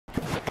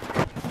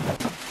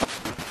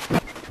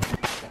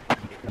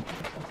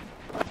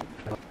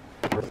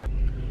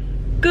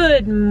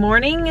Good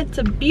morning. It's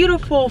a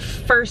beautiful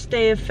first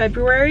day of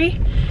February,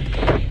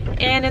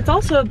 and it's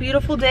also a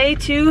beautiful day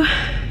to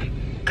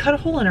cut a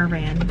hole in our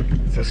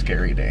van. It's a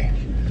scary day.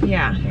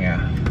 Yeah.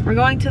 Yeah. We're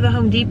going to the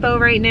Home Depot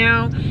right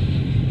now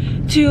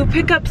to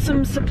pick up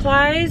some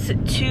supplies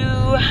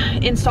to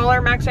install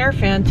our Maxx Air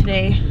Fan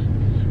today,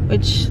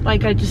 which,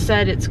 like I just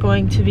said, it's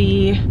going to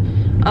be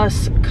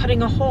us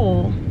cutting a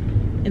hole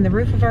in the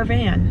roof of our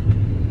van.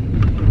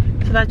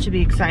 So that should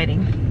be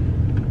exciting.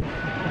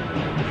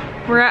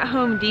 We're at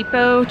Home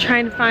Depot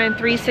trying to find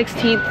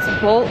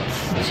 3/16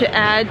 bolts to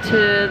add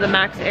to the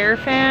Maxx Air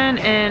Fan,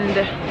 and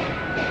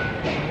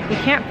we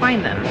can't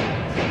find them.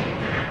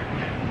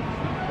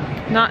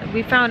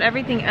 We found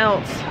everything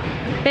else.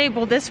 Babe,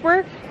 will this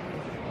work?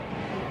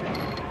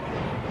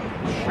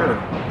 Sure.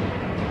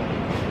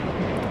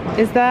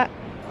 Is that?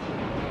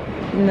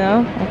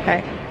 No?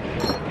 Okay.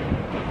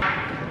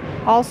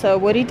 Also,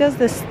 Woody does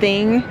this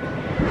thing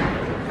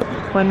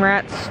when we're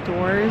at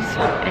stores,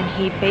 and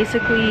he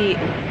basically,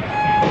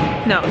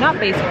 no, not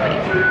basically,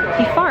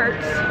 he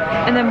farts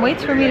and then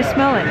waits for me to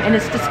smell it, and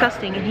it's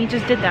disgusting, and he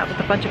just did that with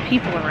a bunch of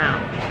people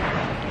around.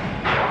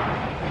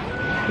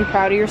 You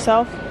proud of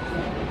yourself?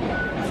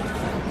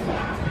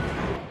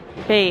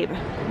 Babe,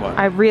 What?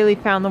 I really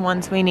found the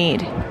ones we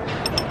need.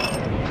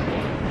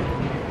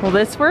 Will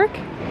this work?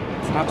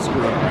 Stop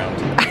screwing around.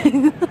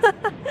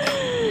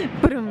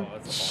 Boom. Oh,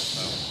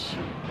 it's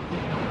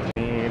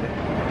a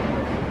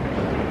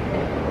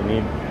we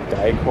need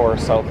Dicor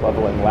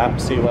self-leveling lap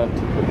sealant,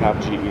 we have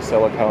GE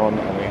silicone,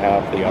 and we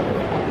have the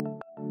other.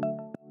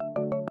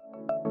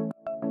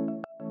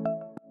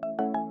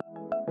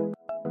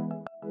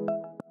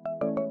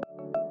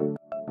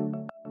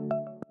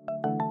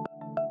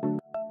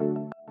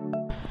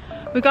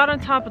 We got on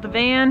top of the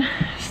van.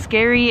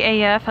 Scary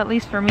AF, at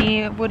least for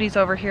me. Woody's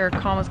over here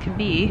calm as can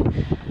be.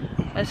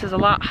 This is a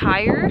lot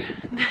higher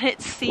than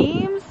it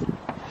seems.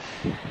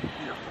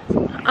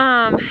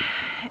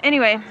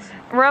 Anyway,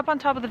 we're up on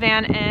top of the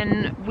van,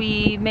 and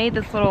we made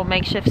this little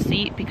makeshift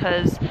seat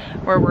because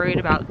we're worried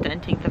about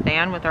denting the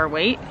van with our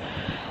weight.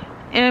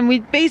 And we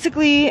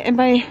basically, and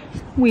by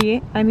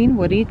we, I mean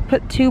Woody,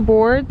 put two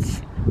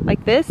boards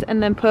like this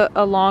and then put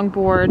a long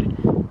board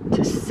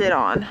to sit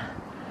on.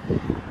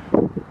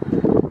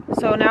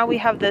 So now we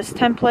have this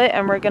template,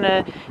 and we're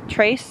gonna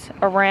trace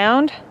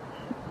around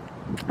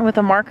with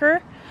a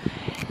marker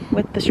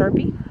with the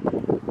Sharpie.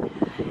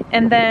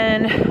 And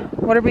then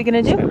what are we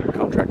gonna do?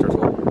 Contractor's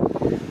hole.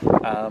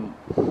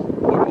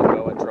 We'll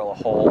go and drill a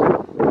hole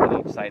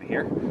on each side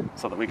here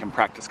so that we can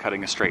practice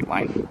cutting a straight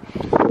line.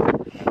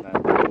 And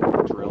then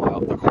we'll drill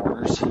out the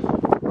corners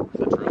with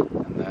the drill,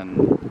 and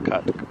then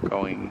cut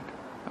going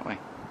that way.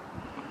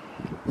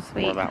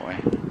 Sweet. Or that way.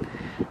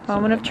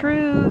 Moment of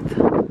truth.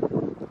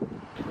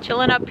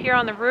 Chilling up here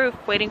on the roof,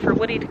 waiting for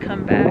Woody to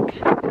come back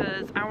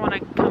because I want to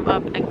come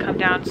up and come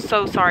down.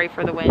 So sorry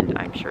for the wind.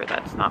 I'm sure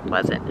that's not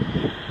pleasant.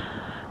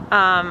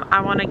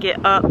 I want to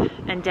get up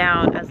and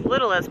down as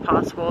little as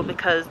possible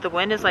because the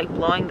wind is like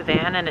blowing the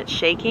van and it's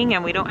shaking,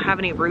 and we don't have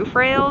any roof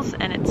rails,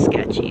 and it's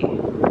sketchy.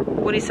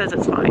 Woody says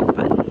it's fine,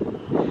 but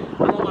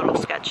I'm a little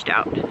sketched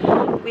out.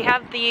 We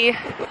have the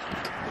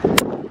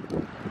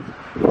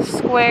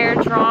square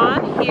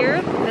drawn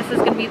here. This is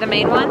going to be the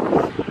main one.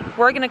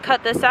 We're gonna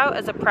cut this out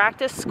as a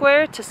practice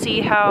square to see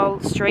how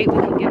straight we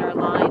can get our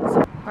lines.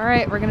 All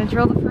right, we're gonna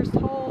drill the first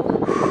hole.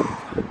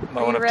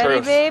 Moment of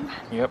ready, truth. babe?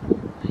 Yep.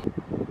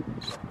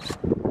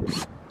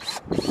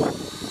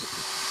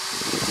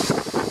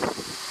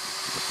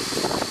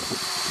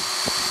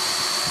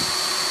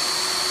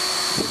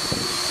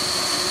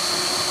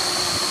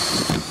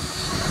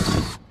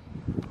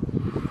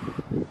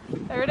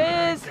 There it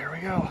is. There we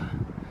go.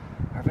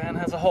 Our van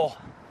has a hole.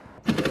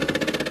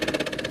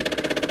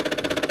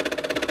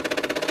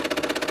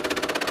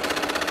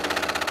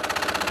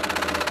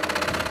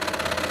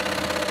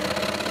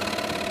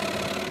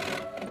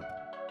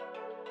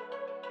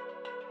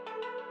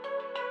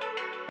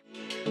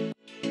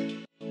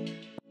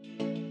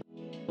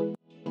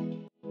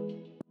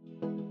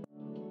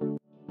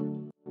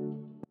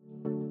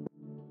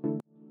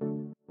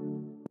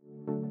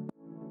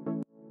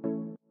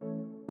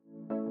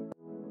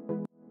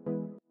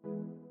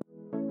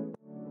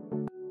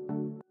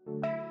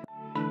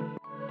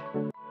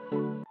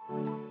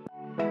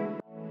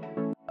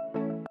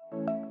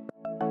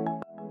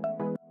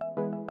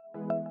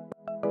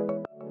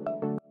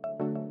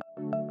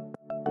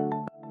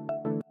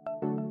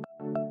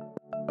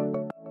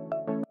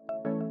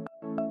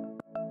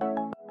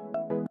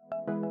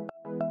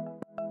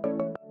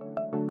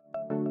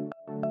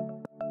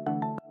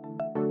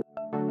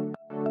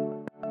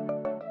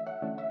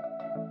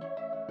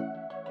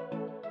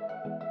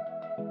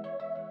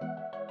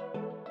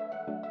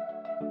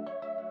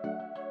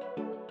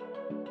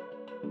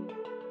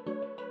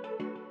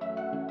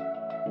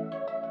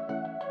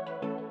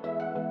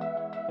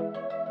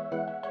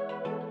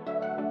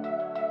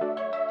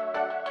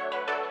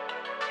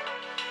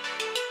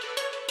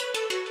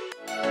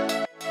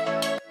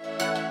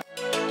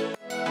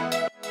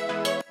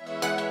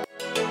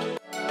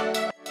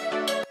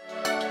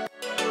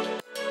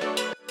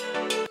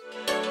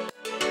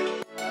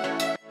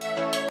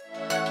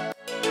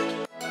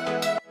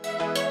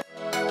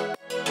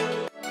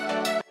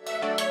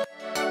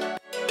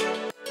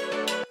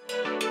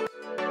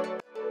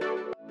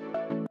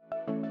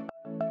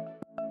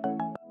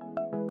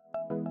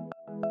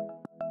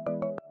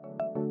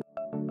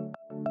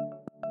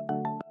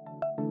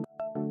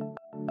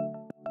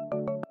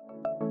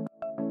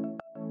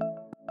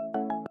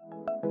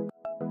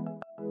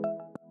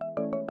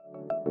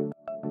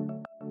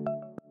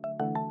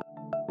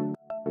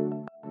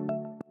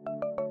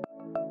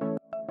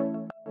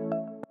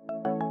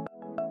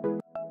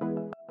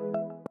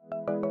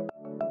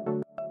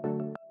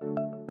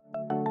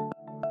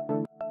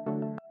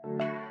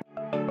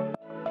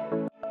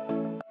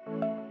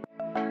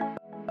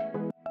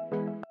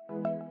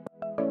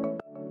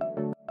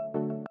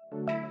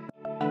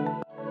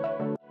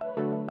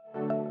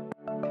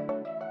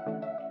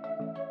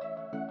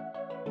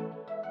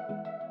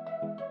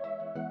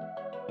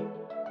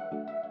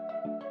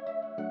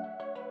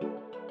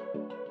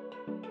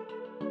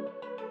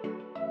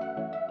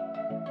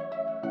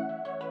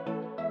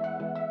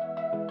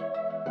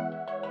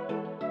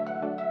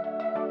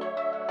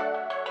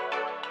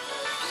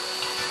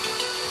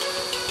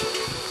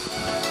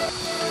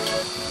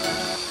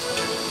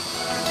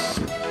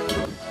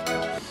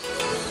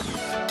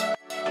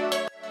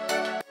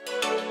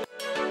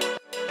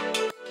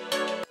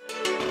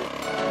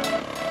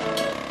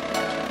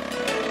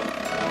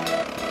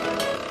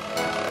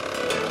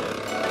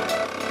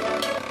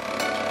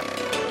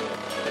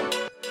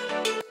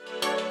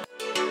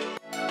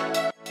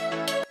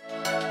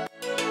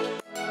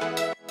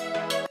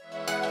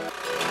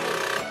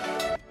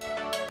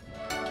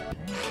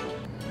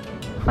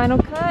 Final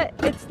cut.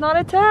 It's not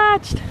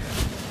attached.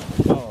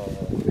 Oh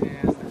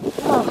man.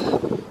 Oh.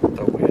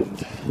 The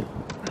wind.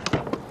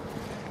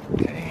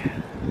 Okay.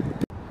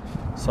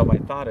 So my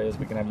thought is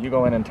we can have you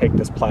go in and take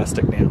this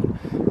plastic down,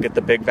 get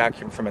the big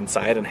vacuum from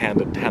inside and hand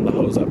the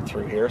hose up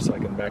through here so I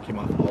can vacuum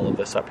off all of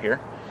this up here.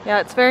 Yeah,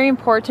 it's very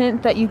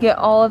important that you get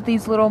all of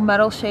these little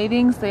metal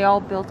shavings. They all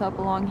built up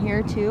along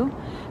here too.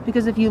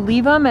 Because if you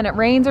leave them and it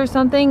rains or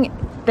something,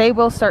 they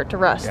will start to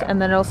rust, yeah.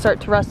 And then it'll start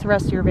to rust the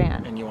rest of your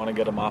van. And you want to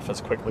get them off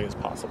as quickly as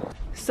possible.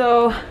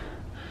 So,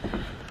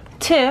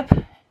 tip,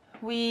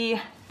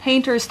 we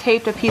painters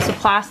taped a piece of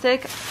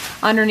plastic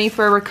underneath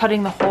where we're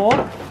cutting the hole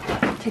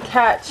to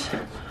catch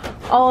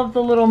all of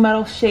the little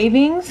metal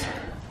shavings.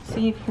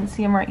 See if you can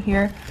see them right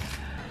here.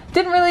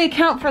 Didn't really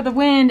account for the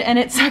wind and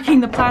it's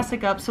sucking the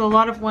plastic up, so a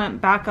lot of it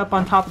went back up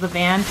on top of the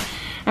van.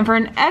 And for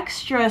an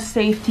extra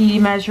safety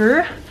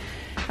measure,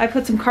 I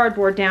put some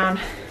cardboard down.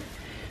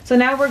 So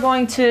now we're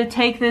going to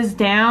take this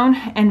down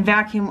and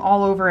vacuum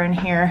all over in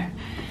here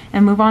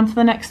and move on to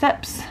the next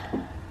steps.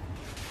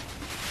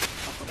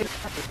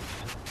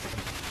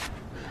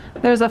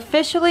 There's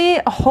officially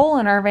a hole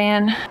in our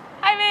van.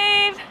 Hi,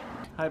 babe.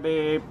 Hi,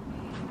 babe.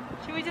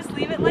 Should we just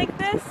leave it like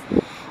this?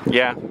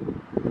 Yeah,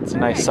 it's a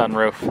nice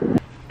sunroof.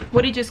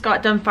 Woody just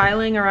got done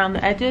filing around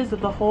the edges of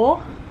the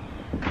hole.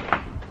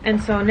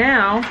 And so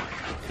now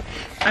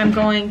I'm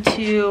going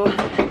to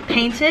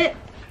paint it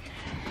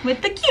with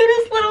the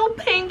cutest little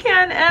paint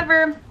can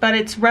ever. But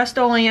it's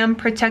Rust-Oleum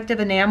protective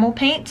enamel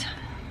paint.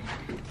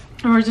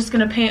 And we're just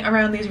gonna paint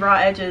around these raw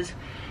edges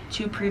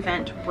to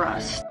prevent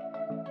rust.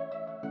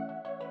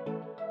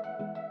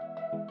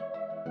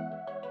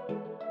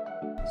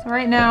 So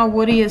right now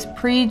Woody is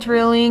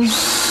pre-drilling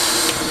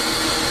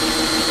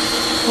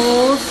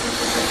holes.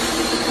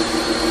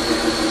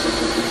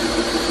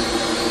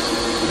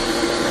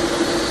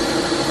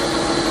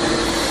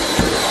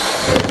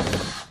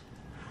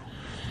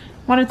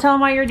 Want to tell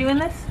them why you're doing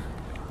this?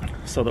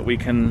 So that we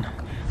can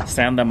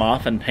sand them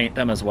off and paint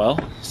them as well,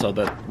 so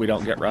that we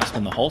don't get rust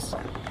in the holes.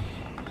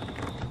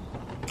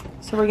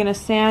 So we're gonna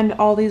sand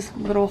all these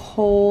little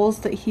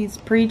holes that he's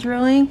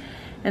pre-drilling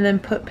and then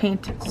put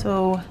paint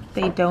so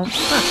they don't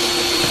rust.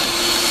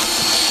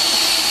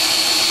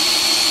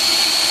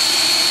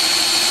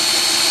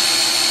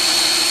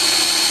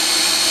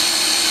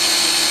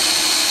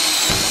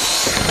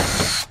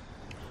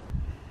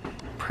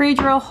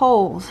 Pre-drill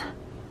holes,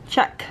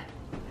 check.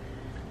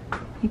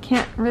 You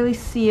can't really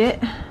see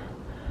it.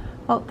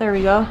 Oh, there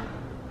we go.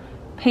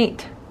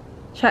 Paint,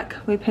 check.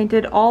 We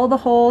painted all the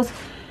holes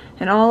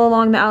and all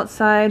along the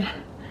outside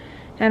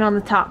and on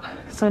the top.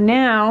 So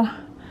now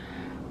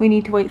we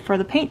need to wait for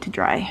the paint to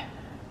dry.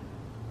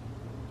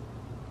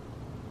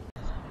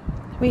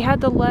 We had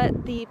to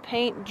let the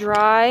paint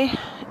dry,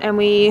 and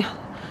we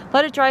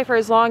let it dry for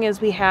as long as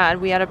we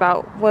had. We had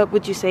about, what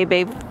would you say,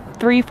 babe,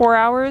 3-4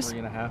 hours?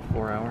 3.5,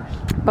 4 hours.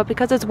 But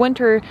because it's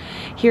winter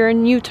here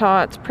in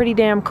Utah, it's pretty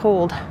damn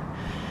cold.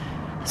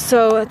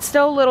 So it's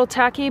still a little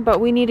tacky, but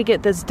we need to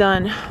get this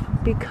done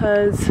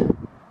because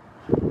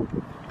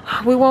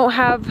we won't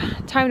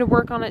have time to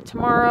work on it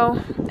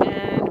tomorrow,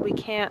 and we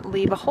can't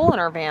leave a hole in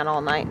our van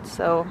all night.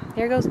 So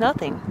here goes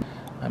nothing.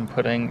 I'm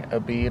putting a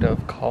bead of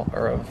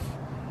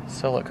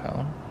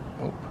silicone.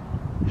 Oh,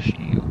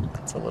 shoot,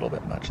 that's a little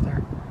bit much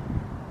there.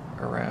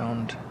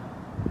 Around.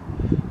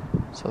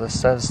 So this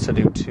says to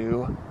do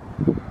 2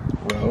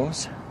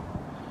 rows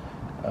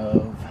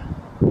of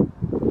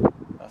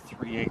a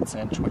 3/8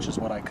 inch, which is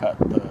what I cut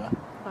the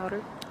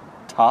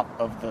top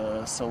of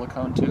the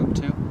silicone tube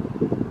to.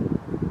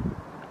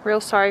 Real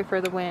sorry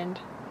for the wind.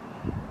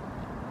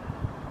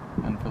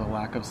 And for the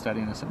lack of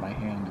steadiness in my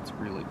hand, it's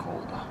really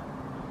cold.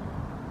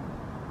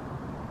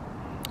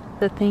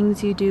 The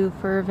things you do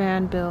for a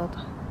van build.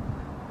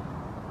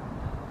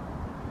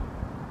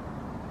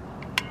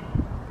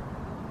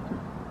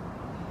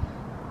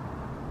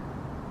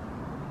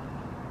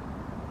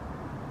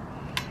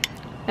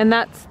 And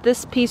that's,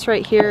 this piece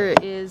right here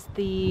is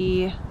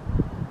the,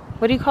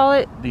 what do you call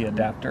it? The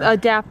adapter.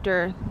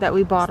 Adapter that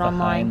we bought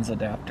online. Heinz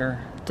adapter.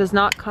 Does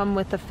not come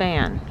with a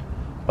fan.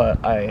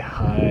 But I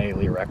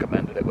highly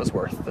recommend it. It was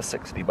worth the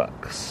 60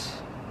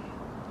 bucks.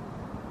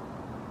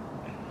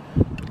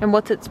 And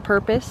what's its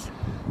purpose?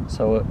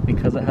 So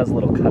because it has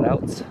little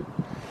cutouts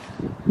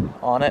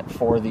on it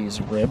for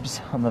these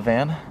ribs on the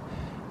van,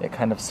 it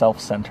kind of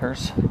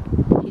self-centers.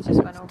 He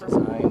just went over.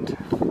 Designed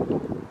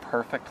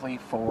perfectly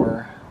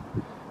for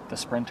the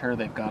Sprinter.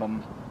 They've got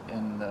them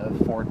in the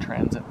Ford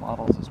Transit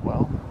models as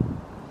well.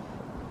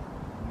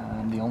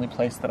 The only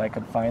place that I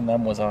could find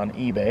them was on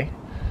eBay,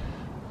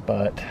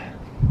 but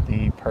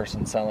the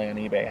person selling on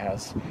eBay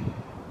has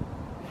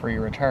free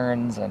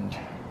returns and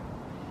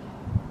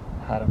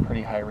had a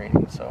pretty high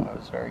rating, so I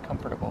was very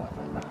comfortable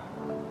with it.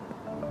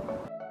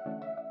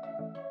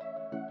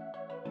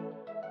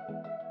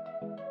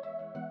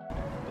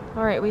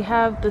 All right, we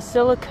have the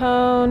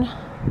silicone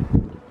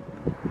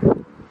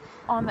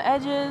on the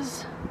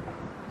edges,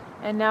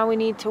 and now we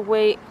need to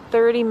wait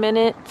 30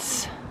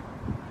 minutes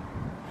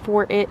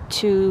for it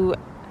to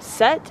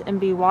set and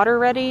be water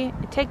ready.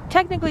 It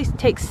technically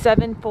takes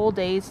 7 full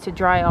days to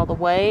dry all the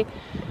way,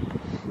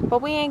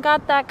 but we ain't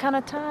got that kind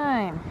of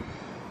time.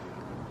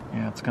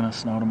 Yeah, it's gonna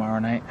snow tomorrow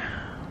night.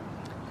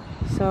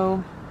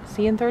 So,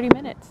 see you in 30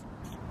 minutes.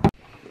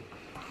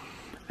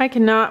 I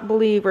cannot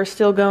believe we're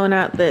still going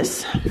at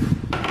this.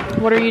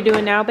 What are you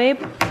doing now, babe?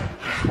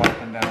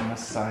 Walking down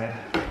this side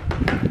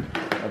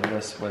of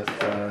this with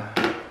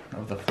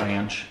of the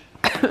flange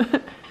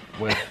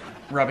with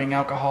rubbing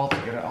alcohol to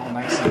get it all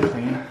nice and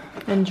clean.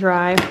 And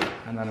dry.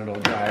 And then it'll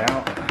dry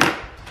out.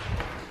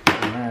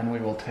 And then we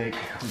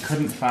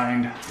couldn't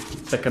find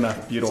thick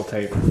enough butyl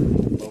tape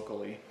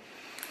locally.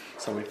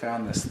 So we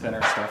found this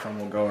thinner stuff and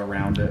we'll go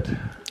around it.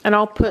 And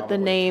I'll put the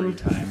name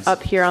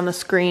up here on the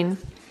screen.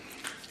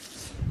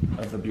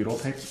 Of the butyl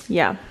tape?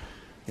 Yeah.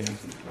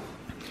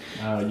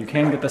 Yeah. You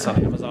can get this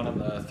on Amazon in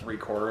the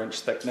 3/4 inch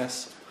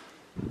thickness.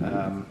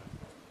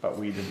 But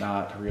we did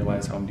not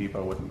realize Home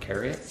Depot wouldn't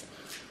carry it.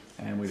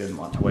 And we didn't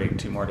want to wait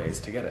 2 more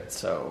days to get it.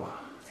 So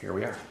here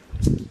we are.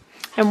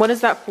 And what is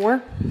that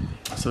for?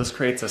 So this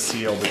creates a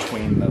seal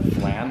between the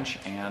flange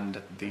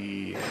and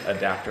the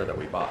adapter that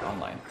we bought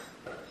online.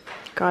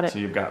 Got it. So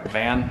you've got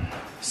van,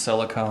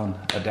 silicone,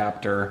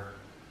 adapter,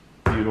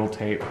 butyl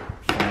tape,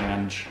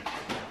 flange,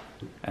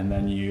 and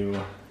then you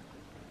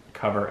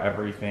cover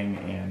everything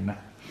in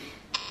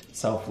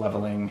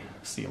self-leveling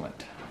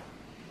sealant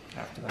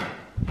after that.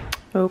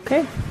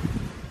 Okay.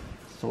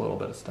 Just a little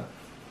bit of stuff.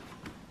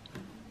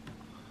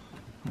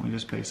 We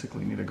just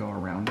basically need to go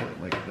around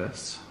it like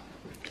this.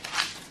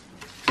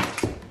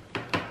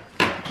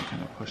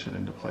 Kind of push it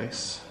into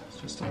place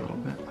just a little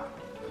bit.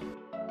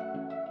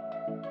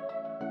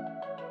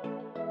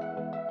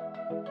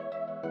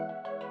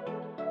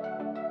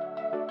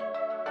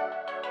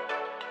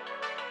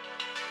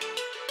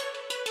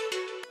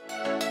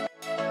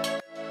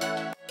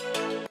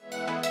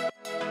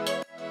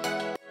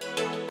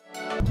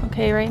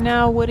 Okay, right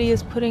now Woody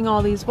is putting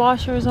all these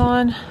washers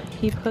on.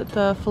 He put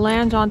the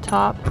flange on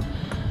top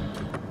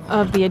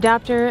of the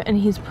adapter and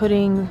he's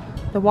putting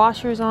the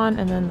washers on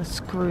and then the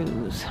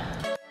screws.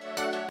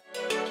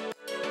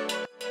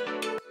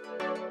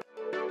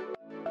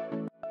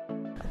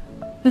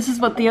 This is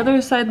what the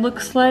other side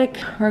looks like.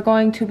 We're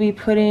going to be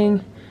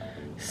putting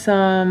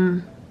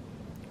some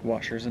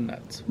Washers and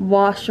nuts.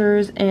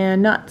 Washers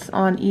and nuts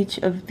on each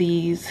of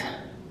these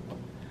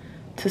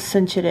to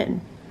cinch it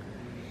in.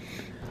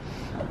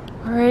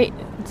 All right,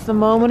 it's the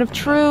moment of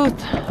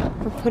truth.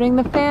 We're putting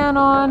the fan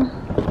on.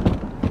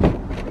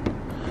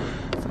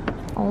 It's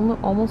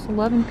almost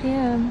 11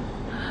 p.m.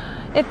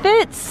 It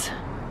fits.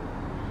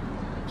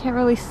 Can't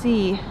really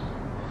see.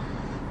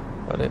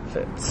 But it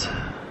fits.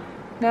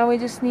 Now we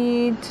just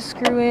need to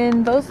screw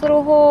in those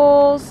little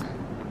holes.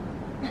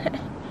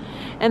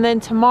 And then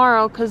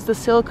tomorrow, because the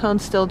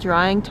silicone's still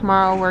drying,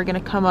 tomorrow we're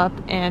gonna come up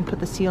and put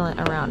the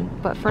sealant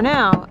around. But for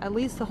now, at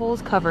least the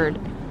hole's covered.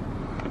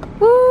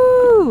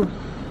 Woo!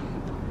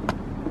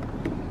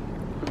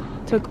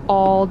 Took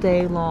all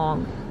day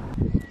long.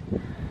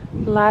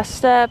 Last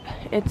step,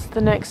 it's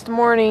the next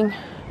morning.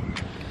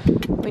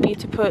 We need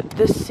to put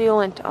this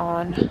sealant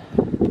on.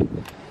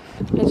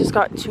 It just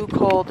got too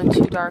cold and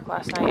too dark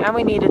last night, and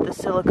we needed the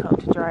silicone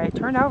to dry. It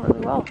turned out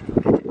really well.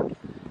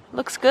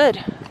 Looks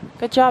good.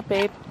 Good job,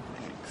 babe.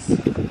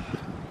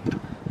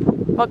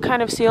 What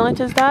kind of sealant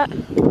is that?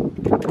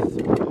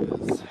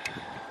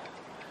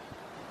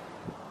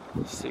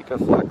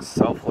 Sikaflex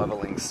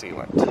self-leveling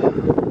sealant.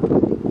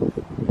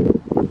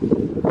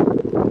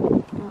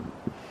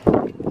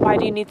 Why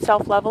do you need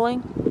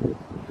self-leveling?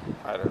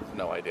 I have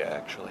no idea,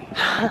 actually.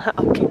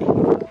 Okay.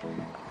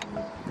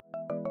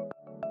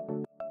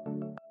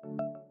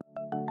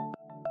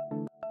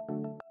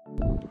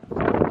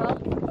 Well,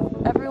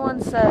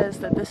 everyone says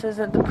that this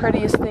isn't the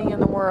prettiest thing in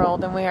the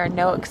world, and we are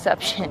no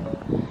exception.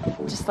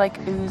 It just like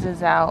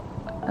oozes out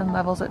and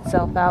levels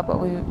itself out, but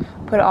we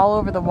put it all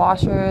over the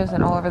washers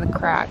and all over the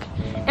crack.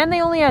 And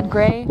they only had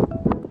gray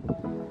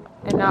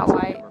and not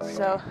white,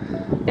 so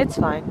it's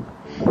fine.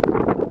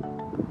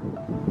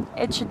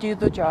 It should do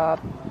the job.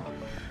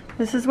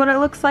 This is what it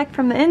looks like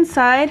from the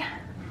inside.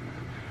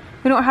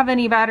 We don't have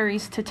any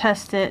batteries to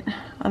test it,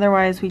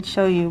 otherwise we'd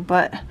show you,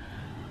 but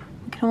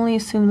we can only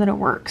assume that it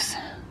works.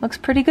 Looks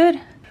pretty good.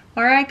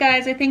 Alright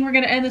guys, I think we're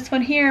gonna end this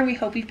one here. We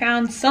hope you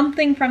found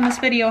something from this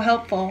video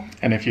helpful.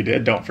 And if you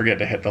did, don't forget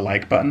to hit the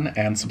like button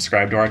and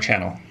subscribe to our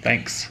channel.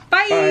 Thanks.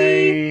 Bye!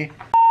 Bye!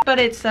 But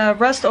it's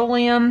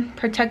Rust-Oleum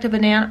Protective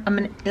Banana.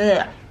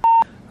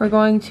 We're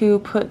going to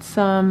put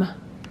some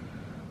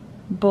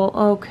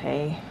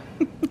okay.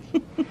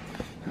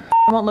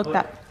 I won't look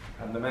that.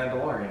 I'm the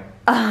Mandalorian.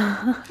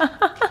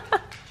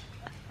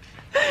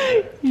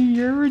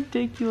 You're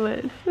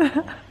ridiculous.